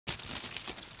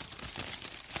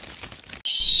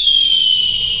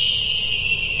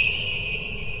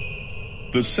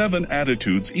The 7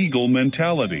 Attitudes Eagle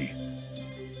Mentality.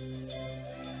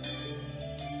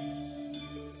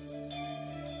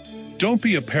 Don't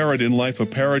be a parrot in life. A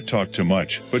parrot talk too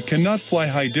much, but cannot fly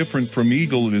high. Different from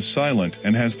eagle, it is silent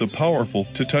and has the powerful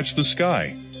to touch the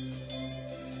sky.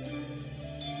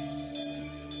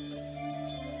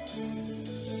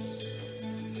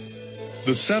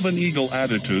 The 7 eagle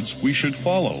attitudes we should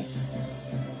follow.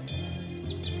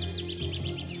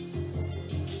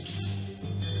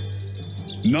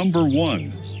 Number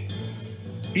 1.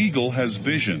 Eagle has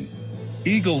vision.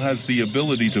 Eagle has the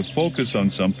ability to focus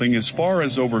on something as far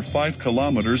as over 5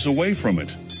 kilometers away from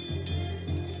it.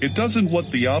 It doesn't want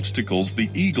the obstacles. The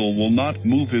eagle will not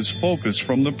move his focus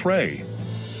from the prey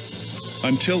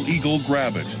until eagle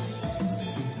grab it.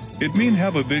 It mean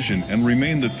have a vision and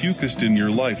remain the focused in your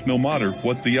life no matter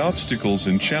what the obstacles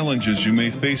and challenges you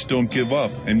may face. Don't give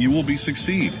up and you will be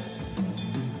succeed.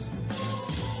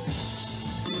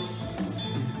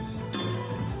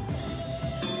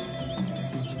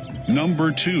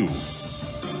 Number 2.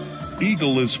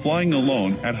 Eagle is flying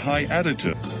alone at high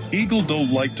altitude. Eagle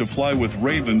don't like to fly with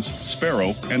ravens,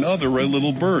 sparrow, and other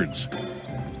little birds.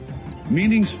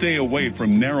 Meaning stay away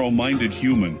from narrow-minded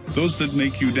human, those that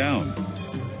make you down.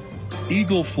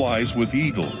 Eagle flies with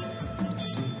eagle.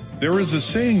 There is a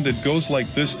saying that goes like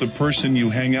this: the person you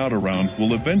hang out around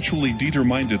will eventually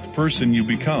determine the person you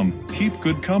become. Keep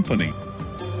good company.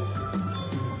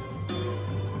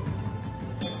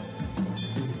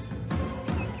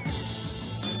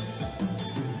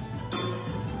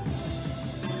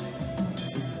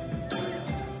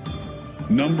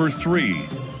 Number 3.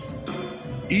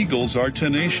 Eagles are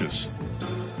tenacious.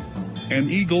 An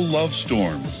eagle loves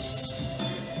storm.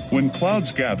 When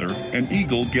clouds gather, an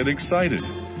eagle get excited.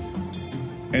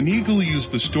 An eagle use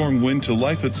the storm wind to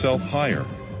lift itself higher.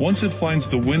 Once it finds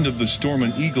the wind of the storm,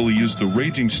 an eagle use the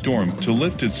raging storm to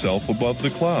lift itself above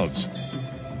the clouds.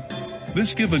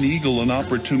 This give an eagle an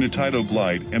opportunity to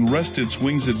glide and rest its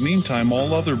wings at meantime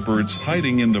all other birds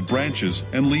hiding in the branches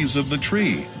and leaves of the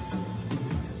tree.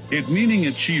 It meaning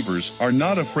achievers are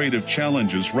not afraid of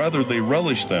challenges, rather they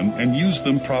relish them and use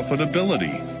them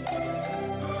profitability.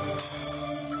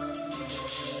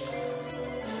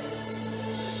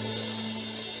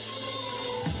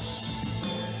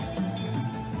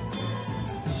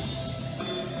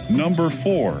 Number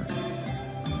 4.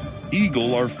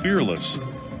 Eagle are fearless.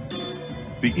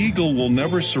 The eagle will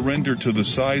never surrender to the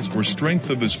size or strength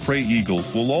of his prey. Eagle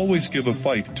will always give a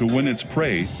fight to win its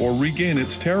prey or regain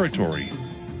its territory.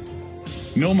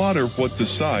 No matter what the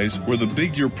size or the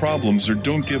big your problems are,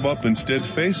 don't give up, instead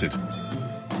face it.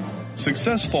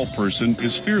 Successful person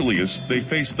is fearless, they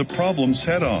face the problems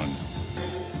head on.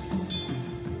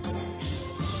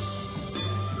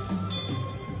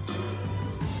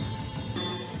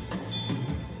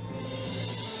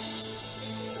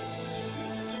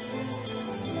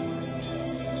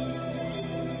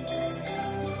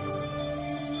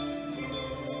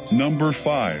 Number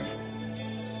 5.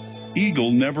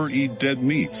 Eagle never eat dead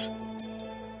meats.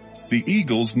 The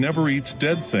eagles never eats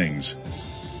dead things.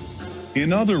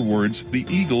 In other words, the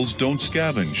eagles don't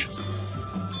scavenge.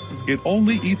 It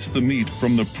only eats the meat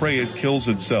from the prey it kills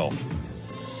itself.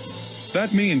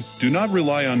 That means, do not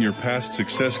rely on your past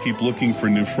success. Keep looking for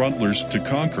new frontlers to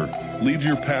conquer. Leave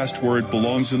your past where it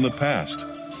belongs, in the past.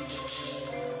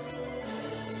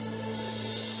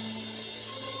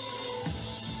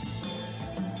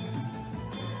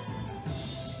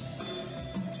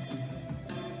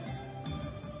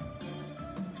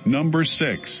 Number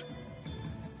 6.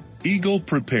 Eagle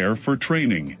prepare for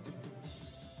training.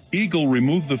 Eagle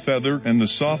remove the feather and the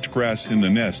soft grass in the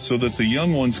nest so that the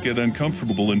young ones get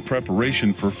uncomfortable in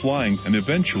preparation for flying, and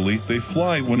eventually they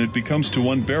fly when it becomes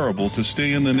too unbearable to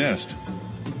stay in the nest.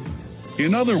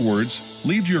 In other words,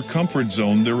 leave your comfort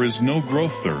zone, there is no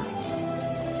growth there.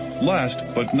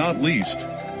 Last but not least,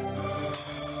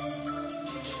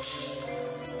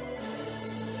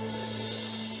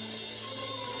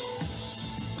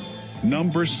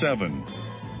 Number 7.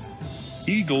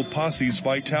 Eagle possesses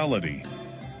vitality.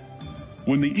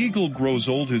 When the eagle grows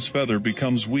old, his feather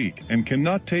becomes weak and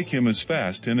cannot take him as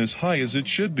fast and as high as it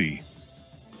should be.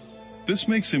 This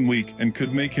makes him weak and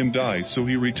could make him die, so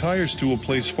he retires to a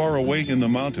place far away in the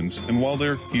mountains, and while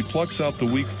there, he plucks out the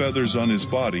weak feathers on his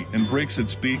body and breaks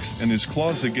its beaks and his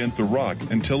claws against the rock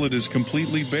until it is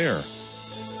completely bare.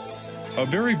 A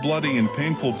very bloody and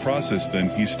painful process. Then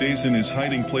he stays in his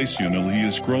hiding place until he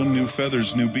has grown new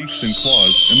feathers, new beaks and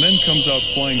claws, and then comes out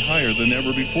flying higher than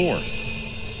ever before.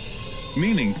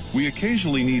 Meaning, we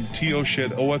occasionally need to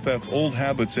shed off old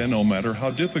habits, and no matter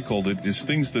how difficult it is,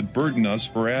 things that burden us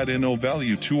or add no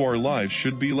value to our lives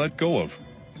should be let go of.